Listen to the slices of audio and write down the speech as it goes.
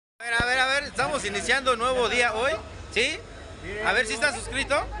estamos iniciando un nuevo día hoy, ¿sí? Bien, A ver si estás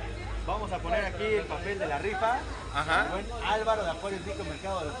suscrito. Vamos a poner aquí el papel de la rifa. Ajá. El buen Álvaro de Acuarios Rico,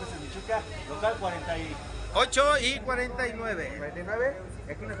 Mercado de los Peces Michuca, local 48. 8 y 49. 49.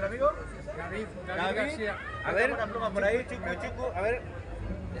 Aquí nuestro amigo David García. A ver, una pluma por ahí, Chucu. a ver.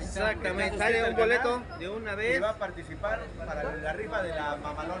 Exactamente, sale un boleto de una Y vez. va a participar para la rifa de la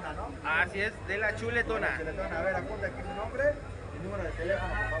mamalona, ¿no? Así es, de la chuletona. Chuletona. A ver, apunta aquí su nombre y número de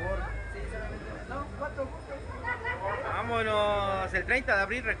teléfono, por favor. No, ¿cuánto? Vámonos, el 30 de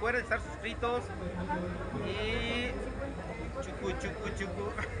abril, recuerden estar suscritos. Y... Chucu, chucu,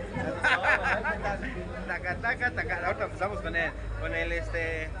 chucu. Taca, taca, taca. Ahorita empezamos con el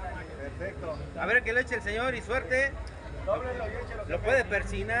Perfecto. A ver que lo eche el señor y suerte. Dóblelo y échelo. Lo puede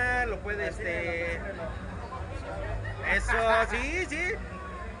persinar, lo puede Eso, sí, sí.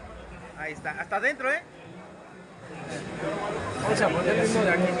 Ahí está, hasta adentro, ¿eh? Vamos a ponerle uno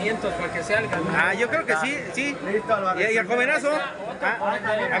de a 500 para que salga. Ah, yo creo que sí, sí. Listo, Álvaro. Y el jovenazo.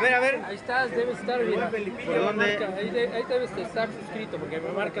 A ver, a ver. Ahí estás, debes estar, mira. ¿Por dónde? Ahí debes de estar suscrito porque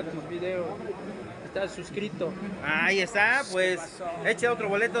me marcan tus videos. Estás suscrito. Ahí está, pues eche otro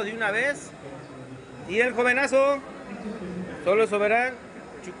boleto de una vez. Y el jovenazo, solo soberano,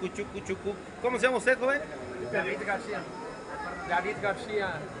 chucu, chucu, chucu. ¿Cómo se llama usted, joven? David García. David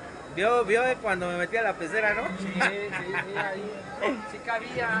García. Vio cuando me metí a la pecera, ¿no? Sí, ahí. Sí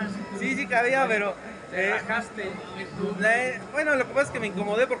cabías. Sí cabía, pero... Te rajaste. Bueno, lo que pasa es que me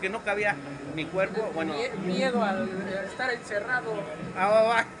incomodé porque no cabía mi cuerpo. Bueno. Miedo al estar encerrado.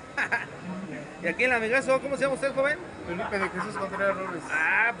 Y aquí el amigazo, ¿cómo se llama usted, joven? Felipe de Jesús Contreras Robles.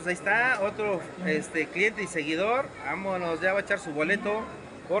 Ah, pues ahí está, otro cliente y seguidor. Vámonos, ya va a echar su boleto.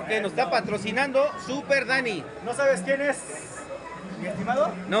 Porque nos está patrocinando Super Dani. ¿No sabes quién es, mi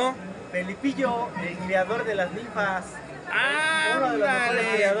estimado? ¿No? Felipillo, el criador de las ninfas. ¡Ah, Uno de los mejores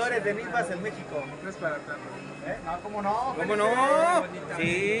dale! criadores de ninfas en México. No es para tanto. No, ¿cómo no? ¿Cómo no?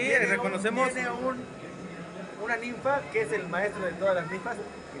 Sí, reconocemos. Tiene una ninfa que es el maestro de todas las ninfas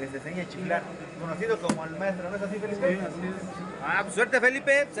y les enseña a chiflar. Conocido como el maestro, ¿no es así, Felipe? Ah, pues suerte,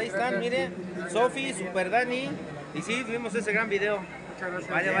 Felipe. Pues ahí están, mire. Sofi, Super Dani. Y sí, vimos ese gran video.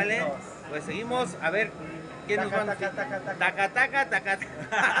 Vale, vale. Pues seguimos a ver quién nos va a... Taca, taca, taca.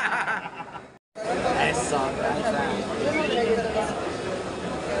 Eso,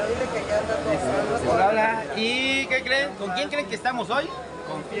 hola, hola. ¿Y qué creen? ¿Con quién creen que estamos hoy?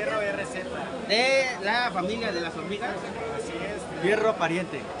 Con Fierro RZ. De la familia de las hormigas. Así es. Fierro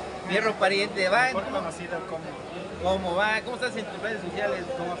pariente. Fierro pariente, va. Mejor conocido como ¿Cómo va? ¿Cómo estás en tus redes sociales?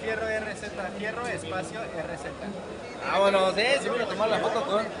 como Fierro RZ. Fierro espacio RZ. Vámonos, se voy a tomar la foto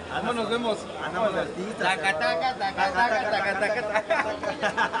con... ¿Cómo nos vemos? Andamos de artistas. Taca, taca, taca, taca, taca, taca, taca.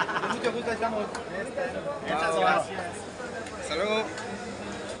 Con mucho gusto, ahí estamos. Muchas gracias. Hasta luego.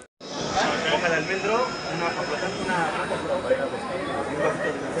 Hoja de almendro, una paplotante,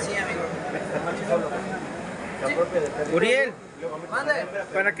 Sí, amigo. Uriel, Mande.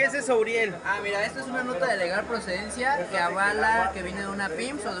 ¿para qué es eso, Uriel? Ah, mira, esto es una nota de legal procedencia que avala que viene de una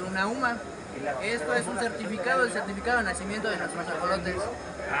PIMS o de una UMA. Esto es un certificado, el certificado de nacimiento de nuestros ajolotes.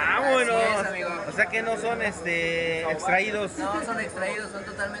 ¡Vámonos! Así es, amigo. O sea que no son extraídos. No son extraídos, son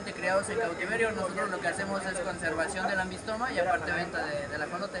totalmente criados en cautiverio. Nosotros lo que hacemos es conservación del ambistoma y aparte venta del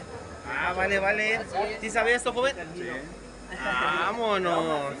ajolote. Ah, vale, vale. ¿Sí sabía esto, joven? Sí.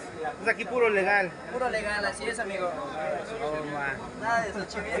 Vámonos. Pues aquí puro legal. Puro legal, así es, amigo. Nada de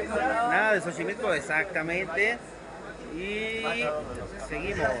Xochimilco, ¿no? Nada de Xochimilco, exactamente. Y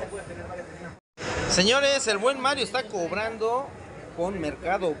seguimos. Señores, el buen Mario está cobrando con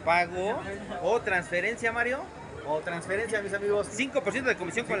Mercado Pago o transferencia, Mario. O transferencia, mis amigos. 5% de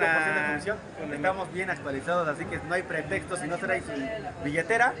comisión 5% con de la... comisión. con el- Estamos bien actualizados, así que no hay pretexto. Si no trae su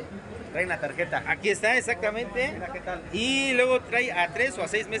billetera, trae la tarjeta. Aquí está, exactamente. Mira qué tal. Y luego trae a 3 o a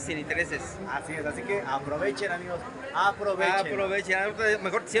 6 meses sin intereses. Así es, así que aprovechen, amigos. Aprovechen. Aprovechen.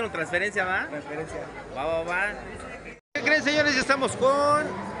 Mejor te hicieron transferencia, ¿va? Transferencia. Va. ¿Qué creen, señores? Ya estamos con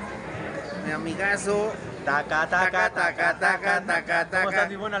mi amigazo. Taca, taca, taca, taca, taca. ¿Cómo estás,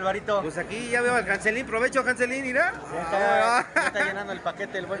 mi buen Alvarito? Pues aquí ya veo al Cancelín. Provecho, Cancelín, mira. Ya está llenando el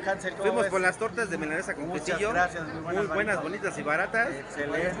paquete el buen Hansel. ¿Cómo Fuimos ves? por las tortas de milanesa con Muchas quesillo. gracias, muy buenas, buenas, Alvarito. bonitas y baratas.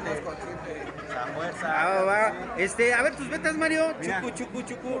 Excelente. Esa fuerza. Va. A ver tus ventas, Mario. Mira. Chucu.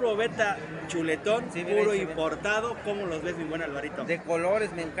 Puro beta chuletón, Sí, mira, puro ahí se ve. importado. ¿Cómo los ves, mi buen Alvarito? De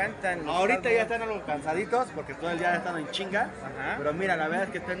colores, me encantan. Ahorita ya están algo cansaditos porque todo el día están en chinga. Ajá. Pero mira, la verdad es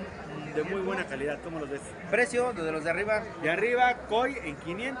que están de muy buena calidad. ¿Cómo los ves? Precio de los de arriba. De arriba, koi en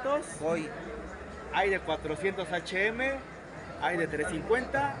 500. Hoy. Hay de 400 HM. Hay de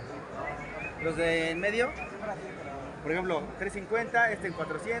 350. Los de en medio. Por ejemplo, 350, este en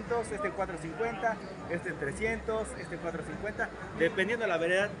 400, este en 450, este en 300, este en 450. Dependiendo de la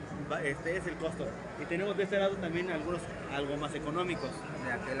variedad, es el costo. Y tenemos de este lado también algunos algo más económicos.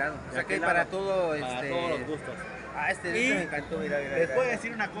 De aquel lado. O De sea que hay aquel para lado, todo, para todos los gustos. Ah, este Y me encantó, mira. Les puedo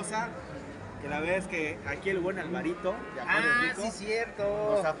decir una cosa, que la verdad es que aquí el buen Alvarito de Aquarios Nico sí,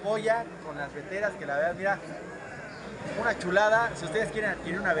 cierto. nos apoya con las veteras, que la verdad, mira, una chulada. Si ustedes quieren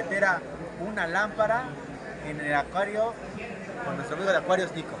adquirir una vetera, una lámpara en el acuario, con nuestro amigo de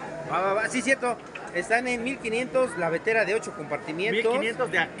Aquarios Nico. Sí, cierto. Están en 1500 la vetera de 8 compartimientos.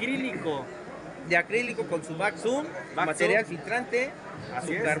 1500 de acrílico. De acrílico con su back zoom, material filtrante, Así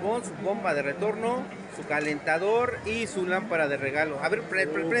su es. carbón, su bomba de retorno, su calentador y su lámpara de regalo. A ver,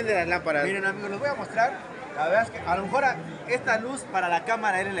 prende las lámparas. Miren, amigos, les voy a mostrar. La verdad es que a lo mejor esta luz para la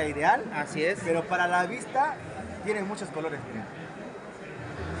cámara era la ideal, Así es. pero para la vista tiene muchos colores. Miren.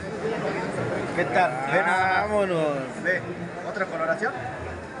 ¿Qué tal? Ve nada más. Vámonos. Ve, otra coloración.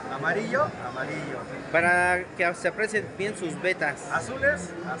 Amarillo, amarillo. Para que se aprecien bien sus vetas. Azules,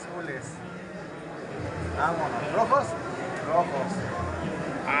 azules. Vámonos. Rojos, rojos.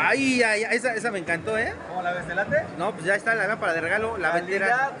 Ay, esa me encantó, ¿eh? ¿Cómo la ves delante? No, pues ya está la lámpara de regalo, la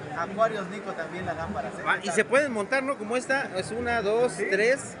vetera. Aquarios Nico también la lámpara. Y se pueden montar, ¿no? Como esta, es 1, 2, Sí.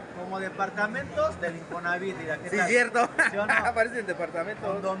 3. Como departamentos del Infonavit. Mira, ¿qué Sí, tal? cierto. ¿Sí o no? Aparecen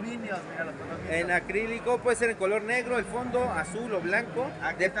departamentos. Condominios, mira los condominios. En acrílico, puede ser en color negro, el fondo, azul o blanco.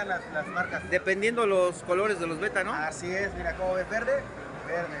 Aquí están las marcas. Dependiendo los colores de los beta, ¿no? Así es, mira, ¿cómo ves? Verde.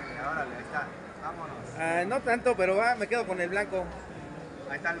 Verde, mira, órale, ahí está. Vámonos. No tanto, pero me quedo con el blanco.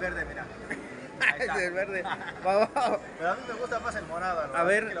 Ahí está el verde, mira. Ahí está. Es el verde. Va. Pero a mí me gusta más el morado, ¿no? A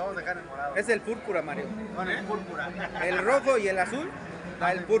ver. Así que lo vamos a dejar en morado. Es el púrpura, Mario. Con el púrpura. El rojo y el azul,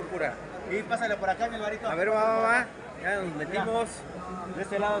 va el púrpura. Y pásale por acá, mi Alvarito. A ver, va. Ya nos metimos. De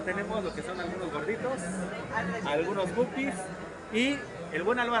este lado tenemos lo que son algunos gorditos, algunos guppies. Y el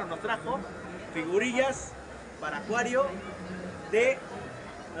buen Álvaro nos trajo figurillas para acuario de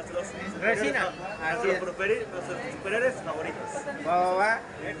nuestros Resina. Así es. nuestros superhéroes favoritos. Va.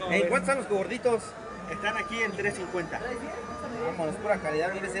 ¿Cómo ¿En ves? cuántos están los gorditos? Están aquí en 350. Vámonos, pura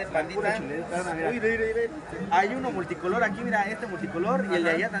calidad, mire ese pandita. chuleta, mira. Mira. Hay uno multicolor aquí, mira, este multicolor y el de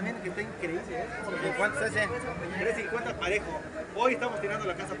allá también que está increíble. ¿En cuántos es ese? 350 parejo. Hoy estamos tirando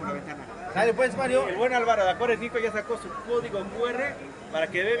la casa por la ventana. Sale pues, Mario. El buen Álvaro de Aquarios Nico ya sacó su código QR para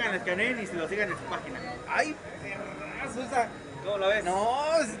que vengan, escaneen y se lo sigan en su página. Ay, perrazo esa. ¿Cómo lo ves?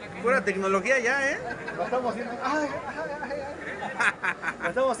 No, es pura tecnología ya, ¿eh? Lo estamos haciendo. Lo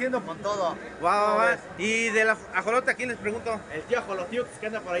estamos haciendo con todo. Va. Y de la ajolota, ¿a quién les pregunto? El tío Ajolotiux que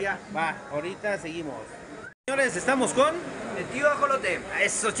anda por allá. Va, ahorita seguimos. Señores, estamos con El tío ajolote.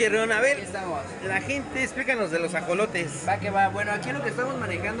 eso, Chirrón. A ver, Aquí estamos. la gente, explícanos de los ajolotes. Va que va. Bueno, aquí lo que estamos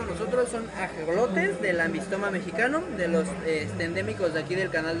manejando nosotros son ajolotes del ambistoma mexicano, de los endémicos de aquí del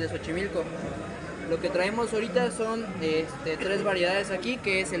canal de Xochimilco. Lo que traemos ahorita son 3 variedades aquí,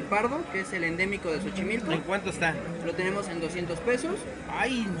 que es el pardo, que es el endémico de Xochimilco. ¿En cuánto está? Lo tenemos en 200 pesos.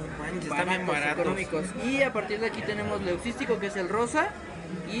 Ay, no manches, están bien baratos. Económicos. Y a partir de aquí tenemos leucístico, que es el rosa,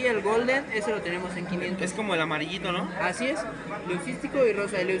 y el golden, ese lo tenemos en 500. Es como el amarillito, ¿no? Así es, leucístico y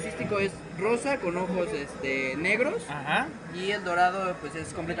rosa. El leucístico es rosa con ojos negros, Ajá. y el dorado pues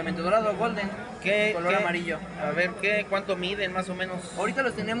es completamente dorado, golden, color amarillo. A ver, ¿cuánto miden más o menos? Ahorita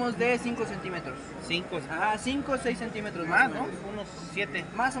los tenemos de 5 centímetros. 5. Ajá, 5 o 6 centímetros Más, más o ¿no? menos. Unos 7.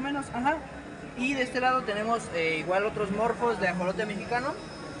 Más o menos, ajá. Y de este lado tenemos igual otros morfos de ajolote mexicano.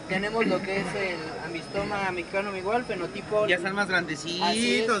 Tenemos lo que es el ambistoma mexicano igual, fenotipo. Ya están más Así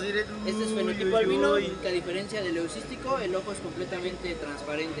es. grandecitos. Miren. Este es fenotipo albino, que a diferencia del leucístico, el ojo es completamente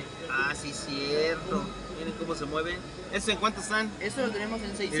transparente. Ah, sí, cierto. Miren cómo se mueven. ¿Eso en cuánto están? Esto lo tenemos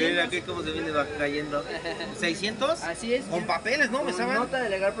en 600. Miren aquí cómo se viene cayendo. ¿600? Así es. Con papeles, ¿no? ¿Me Con saben? nota de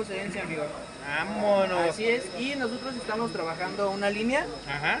legal procedencia, amigo. Vámonos. Así es. Y nosotros estamos trabajando una línea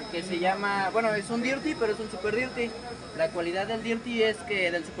Ajá. que se llama, bueno, es un dirty, pero es un super dirty. La cualidad del dirty es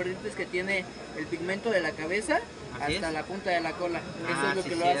que, del super dirty es que tiene el pigmento de la cabeza Así hasta es. la punta de la cola. Eso Ah, es lo sí,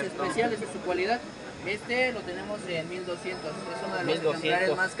 que lo hace cierto. especial, esa es su cualidad. Este lo tenemos en 1200. Es uno de los 1200.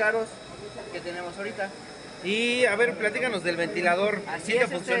 ejemplares más caros que tenemos ahorita. Y a ver, platícanos del ventilador. Así ¿Sí te es,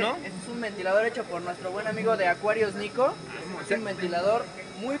 funcionó? Este es un ventilador hecho por nuestro buen amigo de Aquarios Nico. Es un ventilador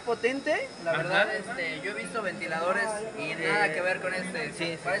muy potente, la Ajá. verdad. Yo he visto ventiladores y nada que ver con este.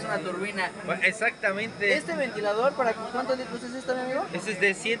 Sí. Parece una turbina. Bueno, exactamente. Este ventilador, ¿cuántos litros es este, mi amigo? Este es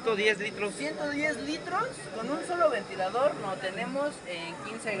de 110 litros. 110 litros con un solo ventilador lo tenemos en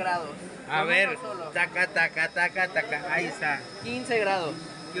 15 grados. A Con ver, uno solo. taca. Ahí está. 15 grados.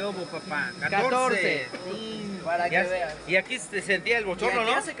 ¿Qué hubo, papá? 14. Para que veas. Y aquí se sentía el Y bochorno,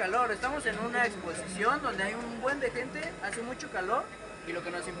 aquí ¿no? hace calor, estamos en una exposición donde hay un buen de gente, hace mucho calor y lo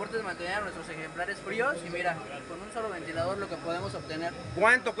que nos importa es mantener a nuestros ejemplares fríos y mira, con un solo ventilador lo que podemos obtener.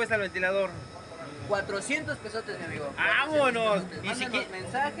 ¿Cuánto cuesta el ventilador? 400 pesotes, mi amigo. 400 ¡Vámonos! pesotes. Y si Mándenos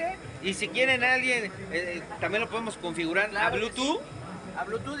mensaje Y si quieren a alguien, también lo podemos configurar Claro a que Bluetooth. sí. A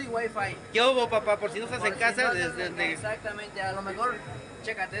Bluetooth y Wi-Fi. ¿Qué hubo, papá? Por si no estás Por en si casa, no estás desde... Exactamente, a lo mejor,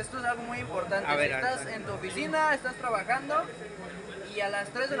 chécate, esto es algo muy importante. A ver, si a estás ver. en tu oficina, estás trabajando y a las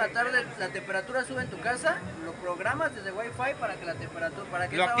 3 de la tarde la temperatura sube en tu casa, lo programas desde Wi-Fi para que la temperatura, para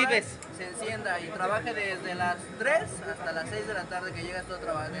que Lo esa hora actives. se encienda y trabaje desde las 3 hasta las 6 de la tarde que llegas tú a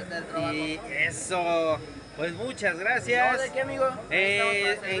trabajar del trabajo. Y eso, pues muchas ¿No, gracias. de qué, amigo? Estamos para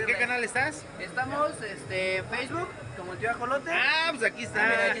 ¿En qué servirle. canal estás? Estamos en Facebook, como el tío Ajolote. Ah, pues aquí está.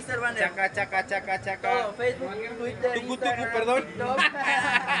 mira, aquí está el banner. Chaca, chaca, chaca, chaca. Todo, Facebook, Twitter, Tucu, tucu, Instagram, perdón. TikTok.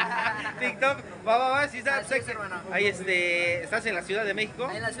 TikTok, va, sí está. Así Pues, es, hermano. ahí estás en la Ciudad de México.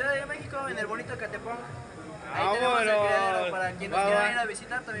 En la Ciudad de México, en el bonito Catepón. Ahí Vámonos. tenemos el criadero. Para quienes Va, quieran va. ir a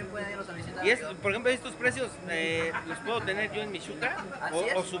visitar, también pueden irnos a visitar. Y es, amigo. por ejemplo, estos precios, ¿los puedo tener yo en mi Xuca? Así O,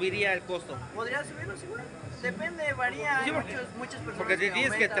 es. o subiría el costo? ¿Podría subirlo, seguro? Depende, varía. Sí, Hay porque- muchas personas Porque te tienes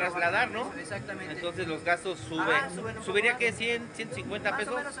que aumentan o trasladar, bajan. ¿no? Exactamente. Entonces los gastos suben. Suben un poco ¿Subiría más. que 100, 150 Más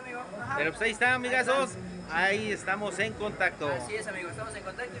pesos? o menos, amigo. Ajá. Pero pues ahí está, amigazos. Ahí estamos en contacto. Así es, amigo. Estamos en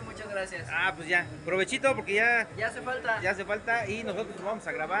contacto y muchas gracias. Ah, pues ya. Provechito porque ya Ya hace falta. hace falta y nosotros vamos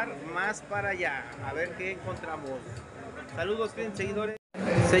a grabar más para allá. A ver qué encontramos. Saludos, seguidores.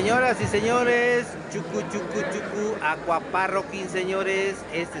 Señoras y señores, chucu, chucu, chucu, Aquaparroquín, señores.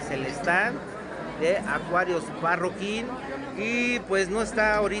 Este es el stand de Acuarios Parroquín. Y pues no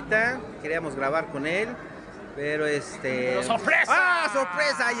está ahorita, queríamos grabar con él. Pero ¡Pero sorpresa! ¡Ah,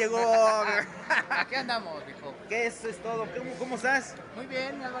 sorpresa! Llegó. Aquí andamos, viejo. ¿Qué es todo? ¿Cómo estás? Muy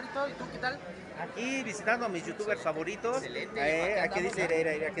bien, mi Alvarito. ¿Y tú qué tal? Aquí visitando a mis youtubers favoritos. Excelente, Aquí aquí dice,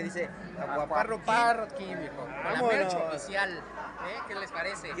 andamos, aquí dice Aquaparroquín. Aquaparroquín, viejo. Con la Vámonos. merch oficial. ¿Qué les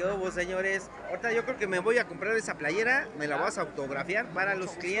parece? ¿Qué hubo, señores? Ahorita yo creo que me voy a comprar esa playera, me la vas a autografiar para los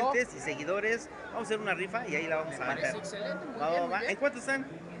Mucho clientes y seguidores. Vamos a hacer una rifa y ahí la vamos Me a parece vender. excelente, muy Va, bien, va, muy va. bien. ¿En cuánto están?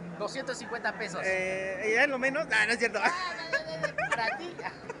 250 pesos. ¿Ya es lo menos? No es cierto. Para ti.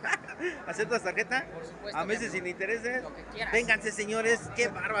 ¿Aceptas tarjeta? Por supuesto, A meses mi sin intereses. Lo que quieras. Vénganse, señores. Qué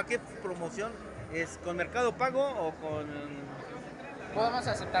barba, qué promoción. ¿Es con Mercado Pago o con...? Podemos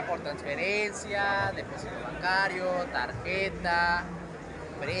aceptar por transferencia, depósito bancario, tarjeta,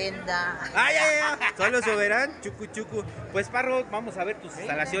 prenda. ¡Ay, ay, ay! Solo eso verán, chucu, chucu. Pues, Parro, vamos a ver tus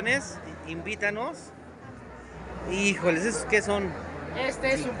instalaciones. Invítanos. Híjoles, ¿esos qué son?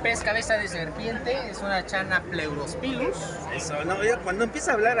 Este es un pez cabeza de serpiente, es una chana pleurospilus. Eso, no, yo cuando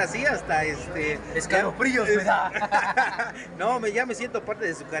empieza a hablar así, hasta Escalofríos ya- me da. No, ya me siento parte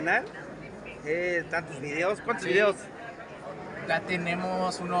de su canal. Tantos videos. ¿Cuántos Sí. videos? Ya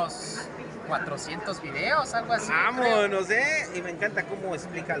tenemos unos 400 videos, algo así. creo. Vámonos, Y me encanta cómo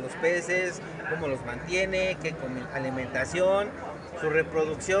explica a los peces, cómo los mantiene, qué alimentación, su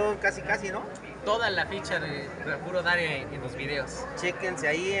reproducción, casi, ¿no? Toda la ficha de puro dar en los videos. Chéquense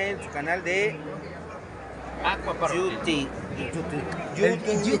ahí en su canal de Aquaparroquín.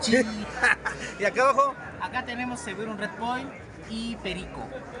 YouTube. Y acá abajo, Acá tenemos seguro un red point y perico.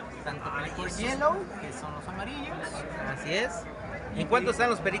 Tanto perico yellow, que son los amarillos, así es. ¿En cuánto están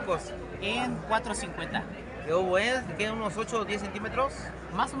los pericos? en 450. ¿Qué hubo, ¿Qué, unos 8 o 10 centímetros?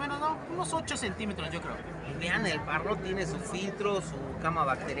 Más o menos, ¿no? Unos 8 centímetros, yo creo. Y vean, el Parro tiene su filtro, su cama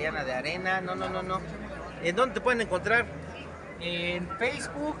bacteriana de arena. No. ¿En dónde te pueden encontrar? En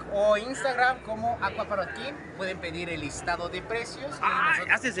Facebook o Instagram como Aquaparroquín pueden pedir el listado de precios y nosotros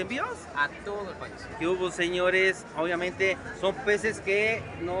 ¿Haces envíos? a todo el país. ¿Qué hubo, señores? Obviamente son peces que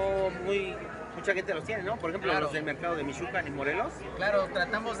mucha gente los tiene, ¿no? Por ejemplo, Claro. los del mercado de Michoacán y Morelos. Claro,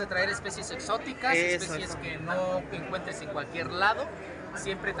 tratamos de traer especies exóticas, Eso, especies eso. que no encuentres en cualquier lado.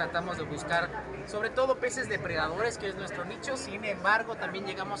 Siempre tratamos de buscar, sobre todo peces depredadores, que es nuestro nicho. Sin embargo, también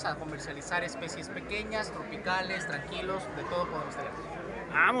llegamos a comercializar especies pequeñas, tropicales, tranquilos, de todo podemos tener.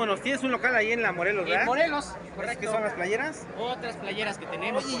 Vámonos, tienes un local ahí en la Morelos, ¿verdad? En Morelos, ¿Esas correcto. que son las playeras? Otras playeras que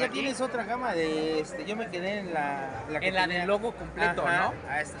tenemos Oye, por ya aquí. tienes otra gama de yo me quedé en la que En la tenía- del logo completo, Ajá. ¿no?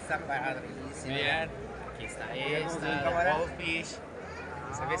 Ah, esta está padrísima. Bien, aquí está cómo se ve en esta, cámara. la Goldfish.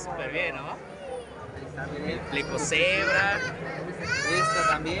 Se ve súper bien, ¿no? Ahí está, miren. El plecocebra. Esta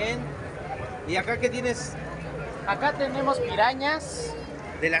también. ¿Y acá qué tienes? Acá tenemos pirañas.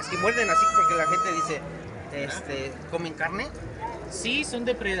 De las que muerden así porque la gente dice, ¿comen carne? Sí, son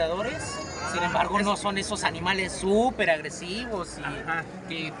depredadores, sin embargo no son esos animales súper agresivos y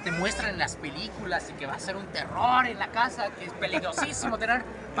que te muestran en las películas y que va a ser un terror en la casa, que es peligrosísimo tener.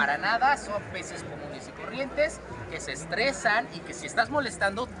 Para nada, son peces comunes y corrientes que se estresan y que si estás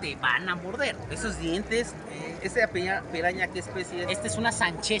molestando te van a morder. Esos dientes, esa piraña, ¿qué especie es? Esta es una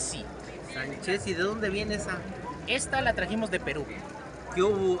sanchesi. Sanchesi, ¿de dónde viene esa? Esta la trajimos de Perú. ¿Qué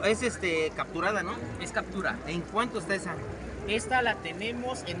hubo? Es capturada, ¿no? Es captura. ¿En cuánto está esa? Esta la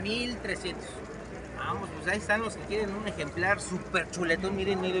tenemos en 1300. Vamos, pues ahí están los que quieren un ejemplar súper chuletón.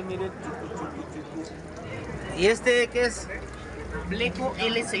 Miren, miren, miren. Chucu, chucu. ¿Y este qué es? Pleco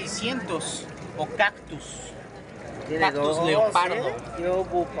L600 o cactus. Tiene Cactus dos, leopardo. ¿Qué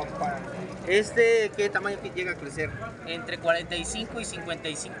hubo, papá? ¿Qué tamaño llega a crecer? Entre 45 y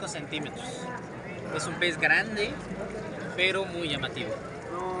 55 centímetros. Es un pez grande, pero muy llamativo.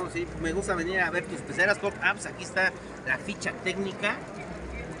 No, sí, me gusta venir a ver tus peceras, Pop. Ah, pues aquí está la ficha técnica.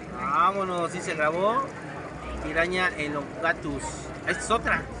 Vámonos, sí se grabó. Piraña elongatus. Esta es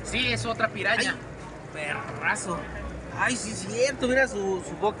otra. Sí, es otra piraña. Ay, perrazo. Ay, sí es cierto, mira su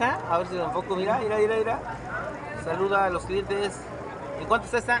boca. A ver si lo enfoco, mira, mira, mira, mira. Saluda a los clientes. ¿En cuánto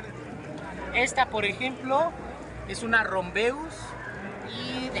está esta? Esta, por ejemplo, es una rombeus.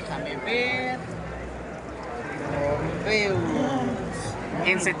 Y déjame ver. Rombeus.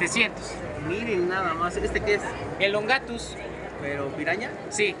 En 700. Miren nada más. ¿Este qué es? Elongatus. ¿Pero piraña?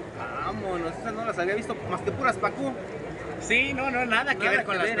 Sí. Vámonos, estas no las había visto más que puras pacú. Sí, no, nada que ver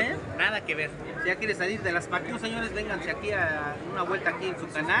con las ¿eh? Nada que ver. Si ya quiere salir de las pacú, señores, vénganse aquí a una vuelta aquí en su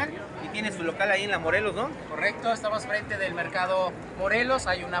canal. Y tiene su local ahí en la Morelos, ¿no? Correcto, estamos frente del mercado Morelos.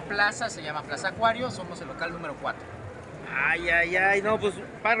 Hay una plaza, se llama Plaza Acuario. Somos el local número 4. Ay, ay, ay, no, pues,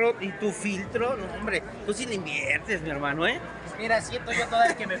 Parrot, ¿y tu filtro? No, hombre, tú sí le inviertes, mi hermano, ¿eh? Mira, siento yo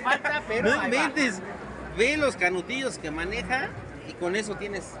todavía que me falta, pero No ahí va. inventes, ve los canutillos que maneja y con eso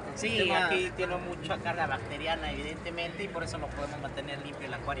tienes... Sí, tema- aquí tiene mucha carga bacteriana, evidentemente, y por eso no podemos mantener limpio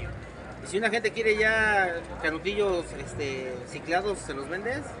el acuario. Y si una gente quiere ya canutillos ciclados, ¿se los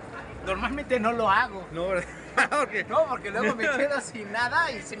vendes? Normalmente no lo hago. No, ¿verdad? Porque- No, porque luego me quedo sin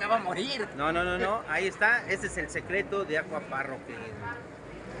nada y se me va a morir. No, no, no, no, ahí está, ese es el secreto de Aqua Parrot.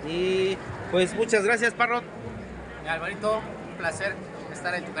 Y pues muchas gracias, Parrot. Alvarito, un placer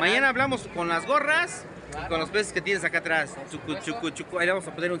estar en tu canal. Mañana hablamos con las gorras Claro. y con los peces que tienes acá atrás. Por Chucu, supuesto. chucu, chucu. Ahí le vamos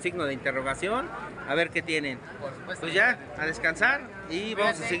a poner un signo de interrogación, a ver qué tienen. Por supuesto. Pues ya, a descansar y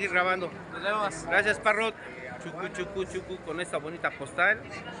vamos a Cuídate. seguir grabando. Nos vemos. Gracias, Parrot. Chucu, chucu, chucu, con esta bonita postal.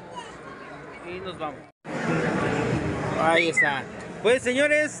 Y nos vamos. Ahí está. Pues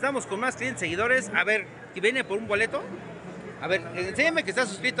señores, estamos con más clientes seguidores. A ver, ¿viene por un boleto? A ver, enséñame que está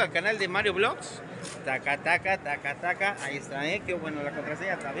suscrito al canal de Mario Vlogs. Taca, taca, taca, taca. Ahí está, qué bueno, la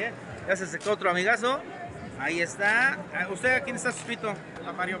contraseña está bien. Ya se secó otro amigazo. Ahí está. ¿Usted a quién está suscrito?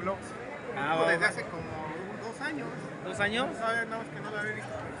 A Mario Vlogs. Desde hace como 2 años. 2 años. No, es que no lo había visto.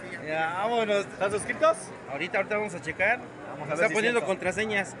 Pero sí, ya. Ya, vámonos. ¿Están suscritos? Ahorita vamos a checar. Vamos a ver Está si poniendo es cierto.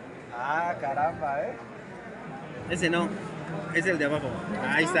 contraseñas. Ah, caramba, Ese no, es el de abajo.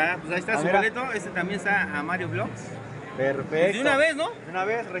 Ahí está, pues ahí está su mira. boleto. Este también está a Mario Vlogs. Perfecto. Pues de una vez, ¿no? De una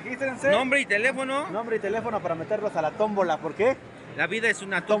vez, regístrense. Nombre y teléfono. Nombre y teléfono para meterlos a la tómbola. ¿Por qué? La vida es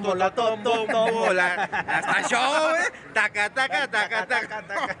una Tómbola, tómbola. Hasta show, Taca, taca, taca,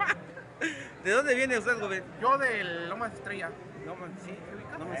 taca. ¿De dónde viene usted, joven? Yo de Lomas Estrella. No, man, sí,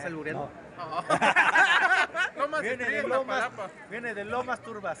 no me está albureando. Lomas Viene Estrella de es Lomas, Palapa. viene de Lomas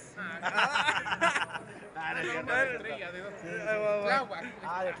Turbas. Lomas Estrella, ¿de dónde? Tláhuac.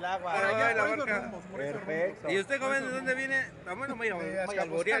 Ah, de Tláhuac. Por allá, Ay, la por esos marca. rumbos, por esos Perfecto. ¿Y usted, joven, de dónde viene? Ah, bueno, voy a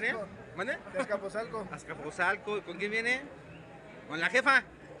alburear, ¿eh? ¿Mande? rumbos. De Azcapotzalco. Azcapotzalco. ¿Con quién viene? ¿Con la jefa?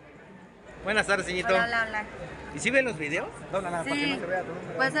 Buenas tardes, señorito. Hola, hola, hola. ¿Y si ven los videos? No, para que Sí, no se vea tu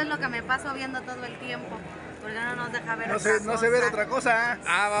número. pues es lo que me paso viendo todo el tiempo, porque no nos deja ver No otra se, no se ve de cosa. otra cosa.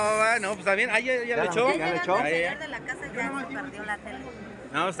 Ah, va, no, pues está bien. Ah, ya lo Ya, echó. Ya ¿Ya lo llegando echó? al Ya, llegar ya. de la casa ya se perdió la tele.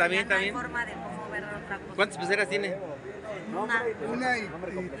 No, está bien, Ya está no hay bien. forma de cómo ver otra cosa. ¿Cuántas peceras tiene? Una. Una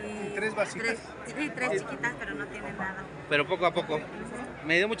y 3 vasitas. Sí, 3 chiquitas, pero no tienen nada. Pero poco a poco.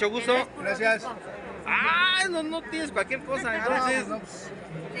 Me dio mucho gusto. Es puro Gracias. disco. Ah, no tienes cualquier cosa. Entonces, No, pues,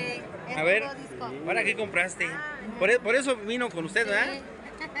 Sí, es a ver, puro disco. ¿para qué compraste? Por eso vino con usted, ¿verdad? Sí.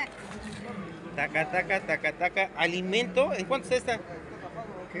 Taca, taca, taca, taca. Alimento. ¿En cuánto está esta?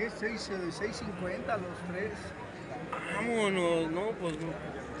 ¿qué? 6.50 los 3. Vámonos, no, pues no.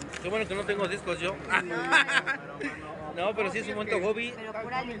 Qué bueno que no tengo discos yo. No, pero sí es un buen hobby. Pero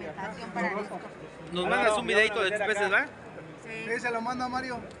pura alimentación para disco. Nos mandas un videito de tus peces, ¿va? Sí. Sí, se lo mando a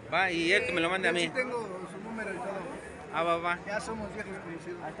Mario. Va, y él que me lo mande a Yo sí mí. tengo su número y todo. Ah, va. Ya somos viejos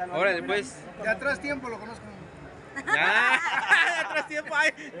conocidos. Órale, pues. De atrás tiempo lo conozco. Atrás tiempo,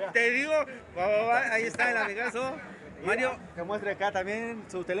 ay, te digo, ahí está el amigazo. Mario. Que muestre acá también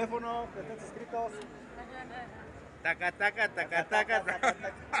su teléfono, que estén suscritos. Taca, taca, taca, taca, taca.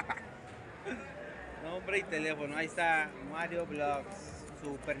 Nombre y teléfono, ahí está Mario Vlogs.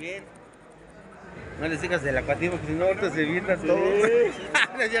 Súper bien. No les digas del acuativo, que si no, ahorita se vientan todos.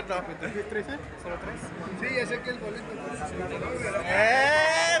 No es cierto. ¿13? ¿Solo 3? Sí, ya sé que el boleto.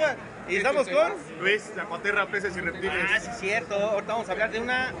 Y estamos con Luis, la Coterra, peces y reptiles. Ah, sí, cierto. Ahorita vamos a hablar de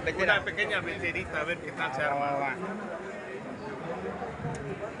una vetera. Una pequeña veterita, a ver qué tal se Va, arma. va, va.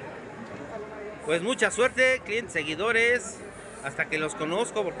 Pues mucha suerte, clientes, seguidores. Hasta que los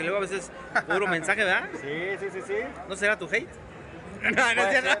conozco, porque luego a veces puro mensaje, ¿verdad? Sí. ¿No será tu hate? No, no es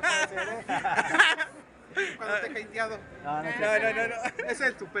cierto. Cuando te he hateado. No. Es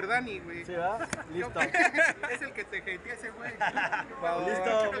el Super Dani, güey. Sí, ¿verdad? Listo. Es el que te hatea ese güey.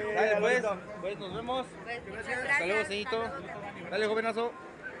 Listo, güey. Dale, pues nos vemos. Gracias. Saludos, señorito. Dale, jovenazo.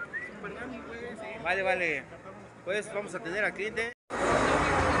 Super Dani, güey, sí. Vale. Pues vamos a tener al cliente.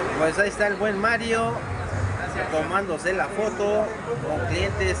 Pues ahí está el buen Mario tomándose la foto con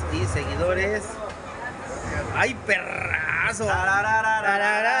clientes y seguidores. ¡Ay, perrazo!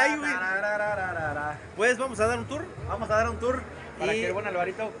 Ay, güey. Pues vamos a dar un tour. Vamos a dar un tour para que el buen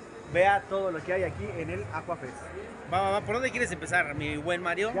Alvarito vea todo lo que hay aquí en el Aquafest. Va. ¿Por dónde quieres empezar, mi buen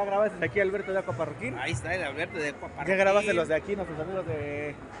Mario? Ya grabaste aquí Alberto de Aquaparroquín. Ahí está el Alberto de Aquaparroquín. Ya grabaste los de aquí, nuestros amigos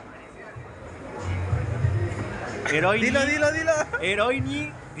de Heroini. Dilo.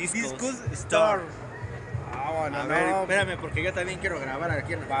 Heroini Discus Store. A ver, espérame, porque yo también quiero grabar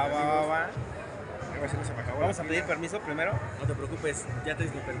aquí en el Va. A ver si no se me acabó. Vamos a pedir permiso primero. No te preocupes, ya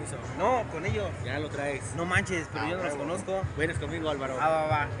tienes mi permiso. No, con ellos. Ya lo traes. No manches, pero yo no los huevo. conozco. Vienes conmigo, Álvaro.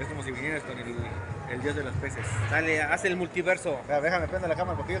 Va. Es como si vinieras con el dios de los peces. Dale, haz el multiverso. Espera, déjame prender la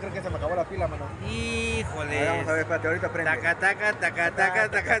cámara porque yo creo que se me acabó la pila, mano. Híjole. Vamos a ver, espérate, ahorita prende. Taca.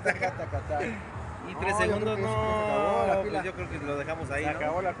 Y 3 No, segundos, yo creo que se acabó la no. pila. Pues yo creo que lo dejamos ahí, Se ¿no?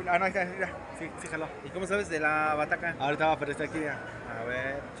 acabó la pila. Ah, no, ahí está, mira. Sí, jaló. ¿Y cómo sabes de la bataca? Ahorita va a aparecer aquí, ya. A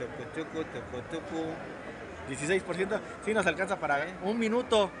ver, choco. 16%. Sí nos alcanza para un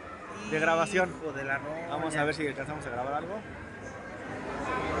minuto de grabación. Hijo de la roña. Vamos a ver si alcanzamos a grabar algo.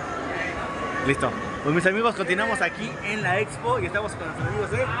 Listo. Pues mis amigos, continuamos aquí en la expo y estamos con los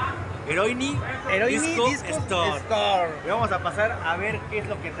amigos de Heroini Disco Store. Y vamos a pasar a ver qué es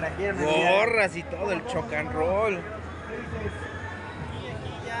lo que trajeron. el día de hoy. Gorras y todo, el choc and roll.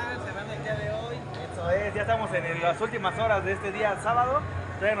 Eso es, ya estamos en las últimas horas de este día sábado.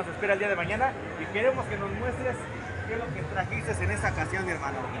 Todavía nos espera el día de mañana y queremos que nos muestres qué es lo que trajiste en esta ocasión, mi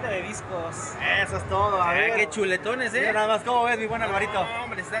hermano. Poquito de discos. Eso es todo, a ver. Qué chuletones, Mira nada más, ¿cómo ves, mi buen Alvarito? No,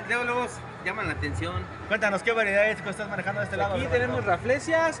 hombre, luego llaman la atención. Cuéntanos, ¿qué variedades estás manejando de este lado? Aquí Alvarito? tenemos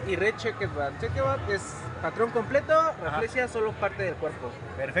raflesias y red checkerbat. Checkerbat es patrón completo, raflesia solo parte del cuerpo.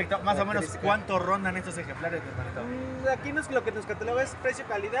 Perfecto, más o menos, Característica. ¿cuánto rondan estos ejemplares, mi hermanito? Aquí lo que nos cataloga es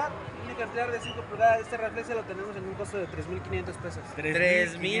precio-calidad. Un ejemplar de 5 pulgadas de esta raflesia lo tenemos en un costo de 3,500 pesos.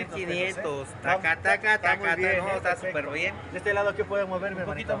 3,500. Taca. Está muy bien, No, está perfecto. súper bien. De este lado, ¿qué podemos ver, mi Un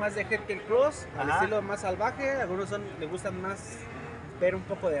hermanito? poquito más de Herkel Cross, al Ajá. estilo más salvaje. Algunos le gustan más ver un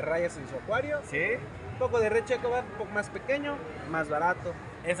poco de rayas en su acuario. Sí, Un poco de red checkerbat, un poco más pequeño, más barato.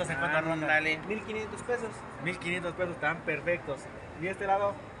 esos se cuánto rondan. Ándale. 1,500 pesos. 1,500 pesos, están perfectos. Y de este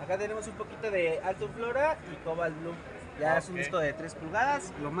lado, Acá tenemos un poquito de Alto Flora y Cobalt Blue. Ya es un Ok. disco de 3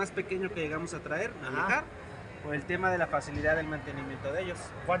 pulgadas, lo más pequeño que llegamos a traer, a Ajá. manejar, por el tema de la facilidad del mantenimiento de ellos.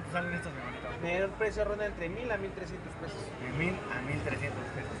 ¿cuántos salen estos, mi hermanito? El precio ronda entre 1,000 a 1,300 pesos. De 1,000 a 1,300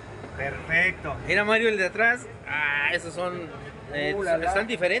 pesos. Perfecto. Mira, Mario, el de atrás. Esos son. La, la. Están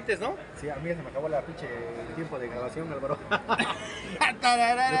diferentes, ¿no? Sí, a mí se me acabó la pinche tiempo de grabación, Álvaro. De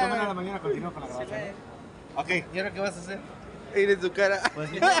todas maneras, mañana continúo con la grabación. Ok, ¿Y ahora qué vas a hacer? Ir en tu cara. pues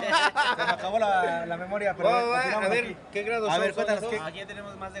se me acabó la memoria, pero Va, continuamos a ver, aquí. ¿qué grados A son? ver, cuéntanos esos? qué. Aquí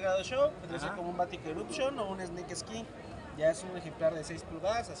tenemos más de grado show, podría ser Ajá. como un Batic Eruption o un Snake Skin. Ya es un ejemplar de 6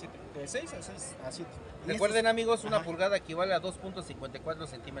 pulgadas a 7, de 6 a 6 a 7. Recuerden, amigos, una Ajá. pulgada equivale a 2,54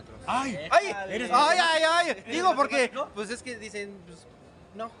 centímetros. ¡Ay! ¡Ay! Eres- ¡Ay! Digo eres porque. matemático. Pues es que dicen. Pues,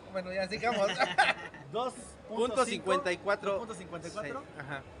 no, bueno, ya sigamos. 2.54 2.54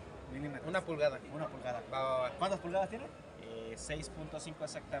 Ajá. milímetros. Una pulgada. Una pulgada. Va. ¿Cuántas pulgadas tiene? 6.5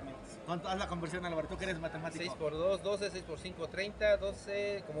 exactamente. ¿Cuánto? Haz la conversión, Álvaro, tú que eres matemático. 6 por 2, 12, 6 por 5, 30,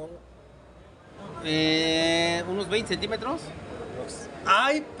 12, como. Unos 20 centímetros.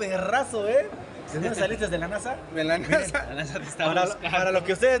 ¡Ay, perrazo, eh! ¿De dónde saliste de la NASA? De la NASA. La NASA te está para lo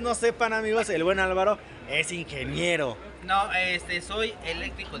que ustedes no sepan, amigos, el buen Álvaro es ingeniero. No, soy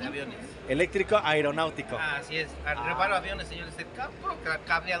eléctrico de aviones. Eléctrico aeronáutico. Así es. Reparo aviones, señores.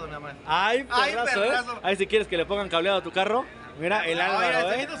 Cableado nada más. Ay, perrazo, perrazo. Ahí si quieres que le pongan cableado a tu carro. Mira, el Álvaro,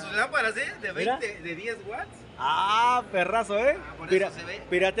 Está viendo sus lámparas, de 20, de 10 watts. Ah, perrazo, por eso se ve.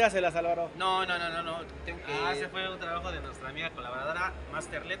 Pirateaselas, Álvaro. No. Tengo que... ese fue un trabajo de nuestra amiga colaboradora,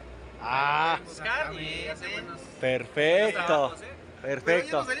 Masterlet. Ah, Buscar y hace buenos perfecto. trabajos, Pero ya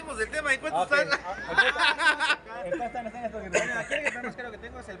Perfecto. nos salimos del tema. ¿En cuánto Ok. están? ¿En cuánto están estos que Bueno, aquí el que menos caro que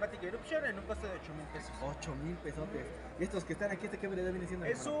tengo es el Batic Eruption en un costo de 8,000 pesos. 8,000 pesotes. ¿Y estos que están aquí, qué variedad viene siendo?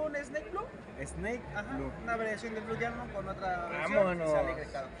 Es un Snake Blue, Snake ajá, Blue. una variación del Blue Diamond con otra versión. Vámonos. Y sale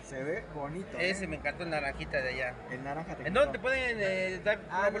grecado. Se ve bonito. Ese me encantó el naranjita de allá. El naranja te ¿En dónde te pueden dar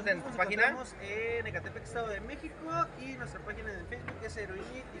una vuelta en tu nosotros nos página? encontramos en Ecatepec, Estado de México, y nuestra página en Facebook es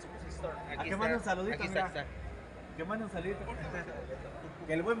Heroinic Discount Store. Aquí que mande un saludito, aquí mira. está. Que mande un saludito.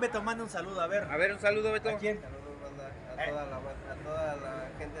 Que el buen Beto mande un saludo, a ver. A ver, un saludo, Beto. ¿A quién? A toda la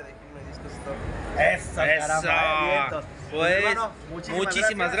gente de Heroinic Discount Store. Eso, Eso. caramba, vientos. Pues, hermano,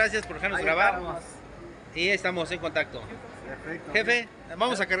 muchísimas gracias por dejarnos Ahí grabar. estamos. Y estamos en contacto. Perfecto. Jefe,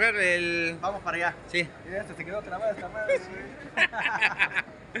 vamos a cargar el... Vamos para allá. Sí. Mira, se quedó trabada esta madre,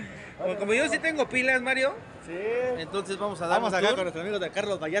 Como yo sí tengo pilas, Mario, Sí. entonces vamos a dar Vamos un acá tour. con nuestros amigos de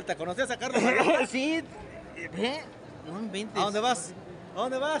Carlos Vallarta. ¿Conocías a Carlos Vallarta? Sí. Ve, no inventes. ¿A dónde vas? ¿A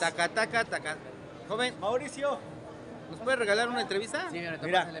dónde vas? Taca. Joven, Mauricio. ¿nos puede regalar una entrevista? Sí, ahorita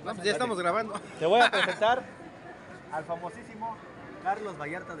Mira, pásale, No, pues pásale. ya estamos grabando. Te voy a presentar al famosísimo Carlos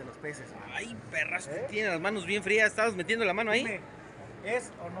Vallarta de los peces. Ay, perras, ¿Eh? tiene las manos bien frías. ¿Estabas metiendo la mano ahí? Dime,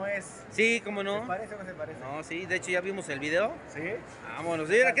 ¿es o no es? Sí, cómo ¿Se no. parece o no se parece? No, sí, de hecho ya vimos el video. ¿Sí? Vámonos.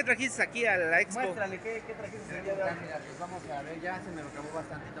 ¿Y ahora qué trajiste aquí a la expo? Muéstrale, ¿qué trajiste el día de hoy? Mira, pues vamos a ver, ya se me lo acabó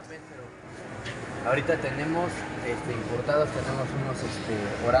bastantito pez, pero ahorita tenemos importados, tenemos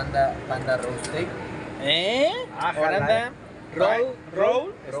unos Oranda Panda Roast Tail. Ajá, Oranda, roll,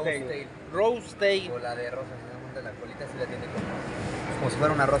 Roast Tail. roast tail. O la de rosa, si no monta la colita, sí la tiene como si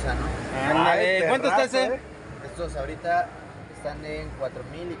fuera una rosa, ¿no? Ándale, ¿cuánto está perrazo, ese? Estos ahorita están en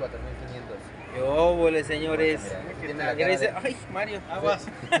 4,000 y 4,500. ¡Qué óvole, señores! Mira, ese tiene Ya la cara dice, de, ay, Mario. Aguas.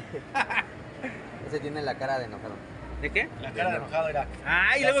 ese tiene la cara de enojado. ¿De qué? La cara de enojado era.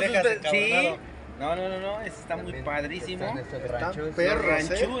 Ah, y Las luego cejas sus... Sí. encabronado. No, ese está muy También padrísimo. Están estos Están ranchos. perros. Los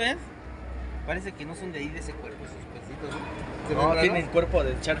ranchúes. Parece que no son de ahí, de ese cuerpo, esos pesitos. ¿Se ven No, raros? tiene el cuerpo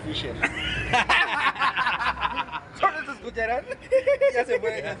del Char Fisher. ¿Solo se escucharán? Ya se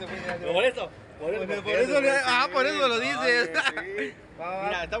fue. Por eso. Por eso lo dices. Sí.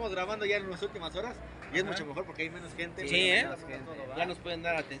 Mira, estamos grabando ya en las últimas horas y es mucho mejor porque hay menos gente. Sí, ¿eh? menos gente. Ya nos pueden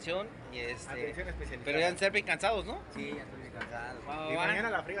dar atención y Atención especializada. pero ya han de ser bien cansados, ¿no? Sí, ya estoy bien cansado. Y mañana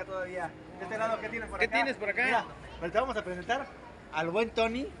la friga todavía. ¿De este lado qué tienes por ¿Qué acá? tienes por acá? Mira, pues te vamos a presentar al buen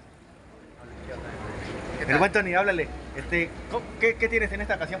Tony. El buen Tony, háblale. ¿Qué tienes en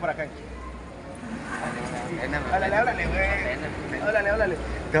esta ocasión por acá? Háblale, güey. Háblale.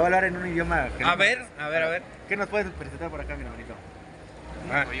 Te voy a hablar en un idioma. A ver. ¿Qué nos puedes presentar por acá, mi hermanito?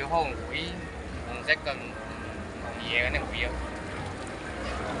 Ah. Yo juego un Wii, un second, y llegan en Wii.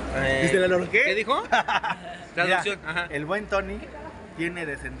 ¿Viste la loro? ¿Qué dijo? Traducción. Mira, Ajá. el buen Tony tiene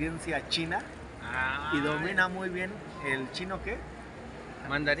descendencia china y domina muy bien el chino, ¿qué?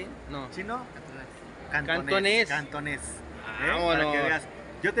 ¿Mandarín? No. Chino Cantonés. Cantonés. Vámonos. Para que veas.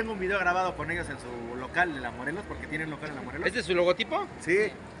 Yo tengo un video grabado con ellos en su local de La Morelos, porque tienen local en La Morelos. ¿Este es su logotipo?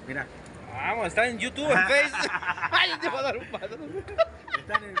 Sí, mira. Vamos, está en YouTube, en Facebook. Ay, te voy a dar un paso.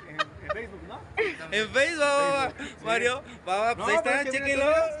 Están en Facebook, ¿no? En Facebook, sí. Mario. Va, No, pues ahí pero está, es que chéquenlo.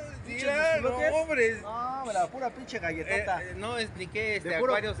 mira, Sí, pinches no, biscuites. hombre. No, la pura pinche galletota. No, es ni qué, De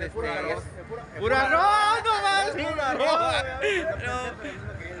puro- acuarios, de puro arroz, de puro- de puro arroz, no más. Es puro arroz,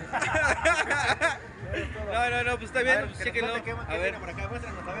 No, pues está bien, pues chéquenlo. A ver. por acá,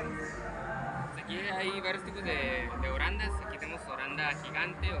 muéstranos, a ver. Aquí hay varios tipos de orandas. Aquí tenemos oranda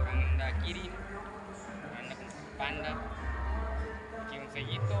gigante, oranda kirin, oranda con panda. Aquí un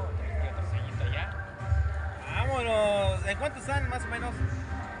sellito y otro sellito allá. Vámonos. ¿En cuánto están más o menos?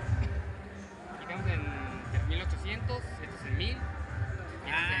 Aquí estamos en 3,800, estos en 1,000, y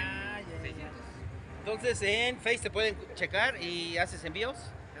Ah, estos en 600. Entonces en Face te pueden checar y haces envíos.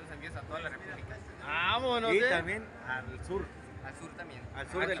 Tenemos envíos a toda la república. Vámonos. Y también al sur Al sur también. ¿Al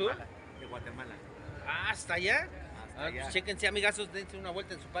sur? de Guatemala. Hasta allá. Hasta Ah, allá. pues chéquense, amigazos, dense una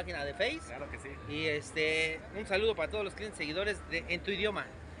vuelta en su página de Face. Claro que sí. Y un saludo para todos los clientes seguidores en tu idioma.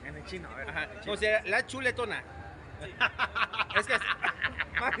 En el chino, a ver. Ajá. en el chino. O sea, la chuletona. Es que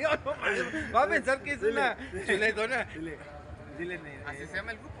Mario, no, Mario, va a pensar que es Dile, una chuletona. Dile, Así se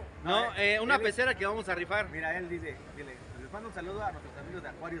llama el grupo. No, una pecera que vamos a rifar. Mira, él dile, les mando un saludo a nuestros amigos de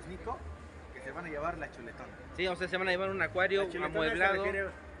Acuarios Nico, que se van a llevar la chuletona. Sí, o sea, se van a llevar un acuario amueblado.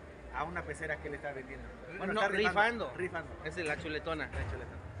 A una pecera que él está vendiendo. Bueno, no, está rifando. Rifando. Esa es la chuletona. La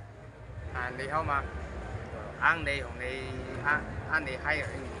chuletona. Anh đi không ạ? Anh đi hôm nay anh đi hay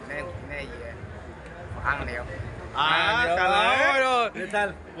nên này anh đi không? Ah, cabrón. ¿Qué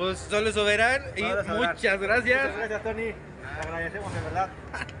tal? Pues solo soberán y Solo soberán. muchas gracias. Muchas gracias, Tony. Te agradecemos de verdad.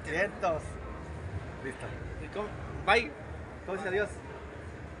 Cientos. Listo. Bye. ¿Cómo dice adiós?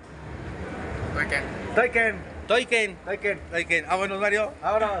 Toiken. Toiken. Vámonos, Mario.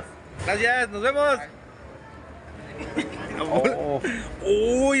 Vámonos. Gracias, nos vemos.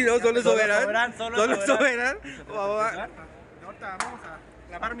 Uy, no, solo soberán. Solo soberán. Ahorita vamos a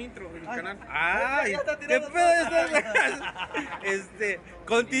lavar mi intro en el canal. Ay, qué pedo es.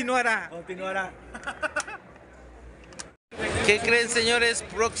 Continuará. ¿Qué creen, señores?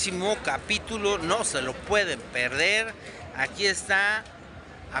 Próximo capítulo, no se lo pueden perder. Aquí está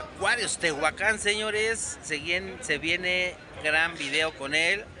Acuarios Tehuacán, señores. Se viene gran video con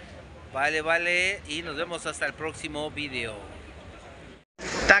él. Vale. Y nos vemos hasta el próximo video.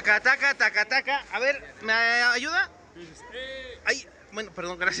 Taca. A ver, ¿me ayuda? Ay, bueno,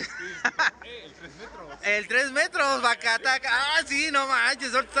 perdón, gracias. El 3 metros. El 3 metros, bacataca. Ah, sí, no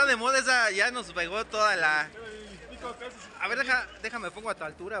manches, ahorita está de moda esa, ya nos pegó toda la... A ver, déjame pongo a tu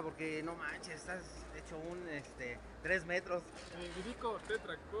altura porque no manches, estás hecho un 3 metros. Minico,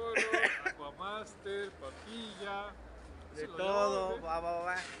 tetracolo, aquamaster, papilla. De todo,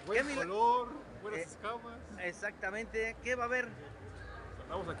 va. Buen ¿Qué color, buenas escamas. Exactamente, ¿qué va a haber?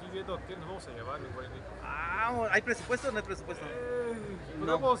 Estamos aquí viendo qué nos vamos a llevar, mi buen Nico. Ah, ¿hay presupuesto o no hay presupuesto?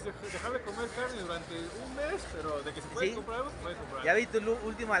 Podemos dejar de comer carne durante un mes, pero de que se puede comprar algo, se puede comprar. Ya vi tu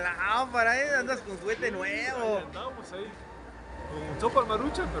última lámpara, andas con juguete nuevo. Andamos ahí con sopa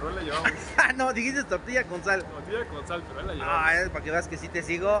marucha, pero ahí la llevamos. Ah, no, dijiste tortilla con sal. Tortilla con sal, pero ahí la llevamos. Ah, para que veas que sí te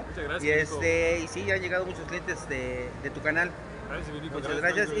sigo. Muchas gracias, Y y sí, ya han llegado muchos clientes de tu canal. Gracias, Nico. Muchas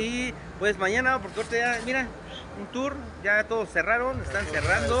gracias. Y pues mañana, porque ahorita ya, mira, un tour, ya todos cerraron, están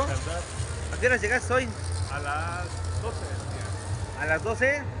cerrando. ¿A qué hora llegaste hoy? A las 12 del día. A las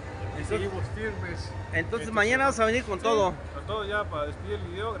 12. Y seguimos firmes. Entonces mañana vas a venir con todo. Con todo ya para despedir el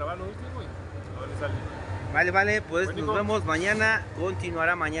video, grabar lo último y a ver si sale. Vale, pues Bueno, nos vemos mañana,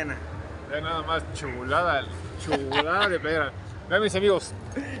 continuará mañana. Vean nada más, chulada de pera. Vean mis amigos.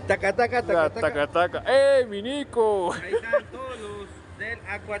 Taca. ¡Ey, mi Nico! Ahí están todos los del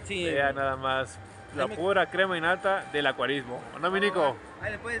Aqua Team. Vean nada más, la pura crema innata del acuarismo. ¿No, mi Nico?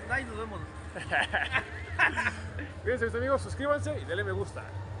 Vale, pues, ahí nos vemos. Cuídense, mis amigos, suscríbanse y denle me gusta.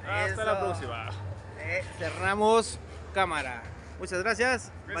 Hasta la Eso. próxima. Cerramos cámara. Muchas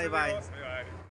gracias. Cuídense, Bye. amigos.